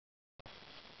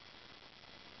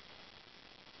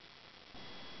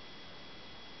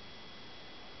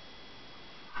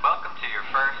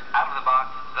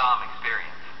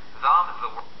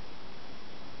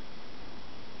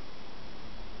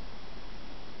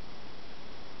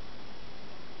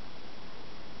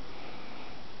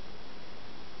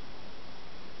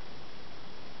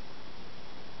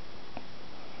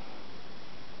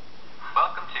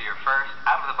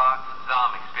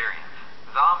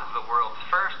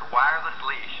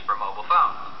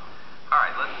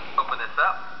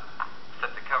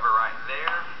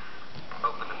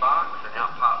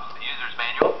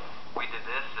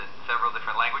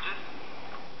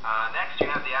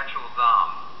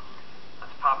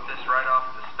this right off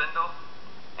the spindle,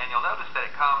 and you'll notice that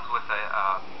it comes with a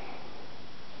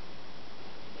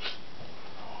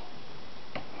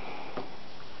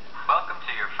welcome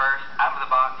to your first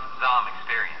out-of-the-box ZOMM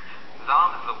experience. ZOMM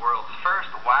is the world's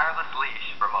first wireless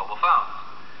leash for mobile phones.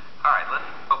 Alright, let's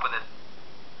open this.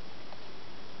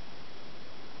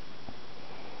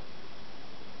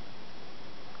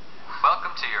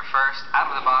 Welcome to your first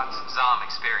out-of-the-box ZOMM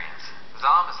experience.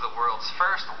 ZOMM is the world's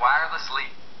first wireless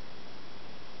leash.